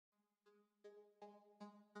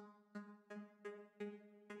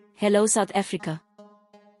Hello South Africa.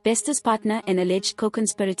 Bester's partner and alleged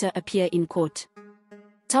co-conspirator appear in court.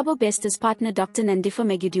 Thabo Bester's partner Dr. Nandipha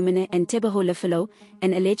Magudumana and Teboho Lipholo,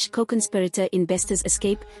 an alleged co-conspirator in Bester's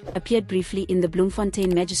escape, appeared briefly in the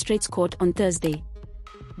Bloemfontein Magistrates Court on Thursday.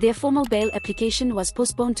 Their formal bail application was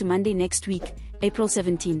postponed to Monday next week, April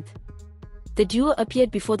 17. The duo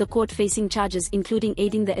appeared before the court facing charges including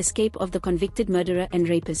aiding the escape of the convicted murderer and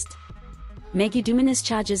rapist. Magudumana's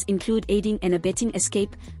charges include aiding and abetting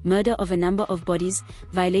escape, murder of a number of bodies,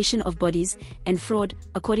 violation of bodies, and fraud,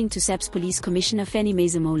 according to SAPS Police Commissioner Fanny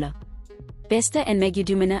Masemola. Bester and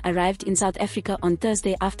Magudumana arrived in South Africa on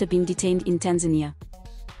Thursday after being detained in Tanzania.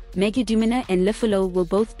 Magudumana and Lipholo will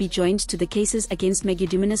both be joined to the cases against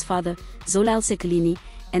Magudumana's father, Zolal Sekulini,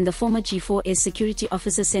 and the former G4S security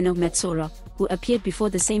officer Seno Matsora, who appeared before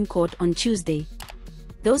the same court on Tuesday.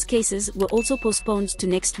 Those cases were also postponed to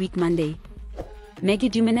next week Monday.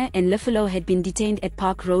 Magudumana and Lipholo had been detained at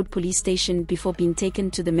Park Road Police Station before being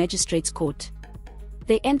taken to the Magistrates Court.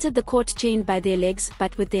 They entered the court chained by their legs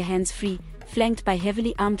but with their hands free, flanked by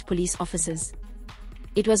heavily armed police officers.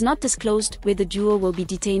 It was not disclosed where the duo will be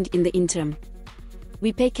detained in the interim.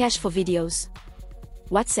 We pay cash for videos.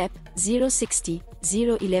 WhatsApp 060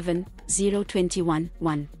 011 021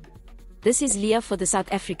 1. This is Leah for the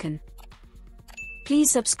South African.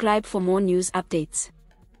 Please subscribe for more news updates.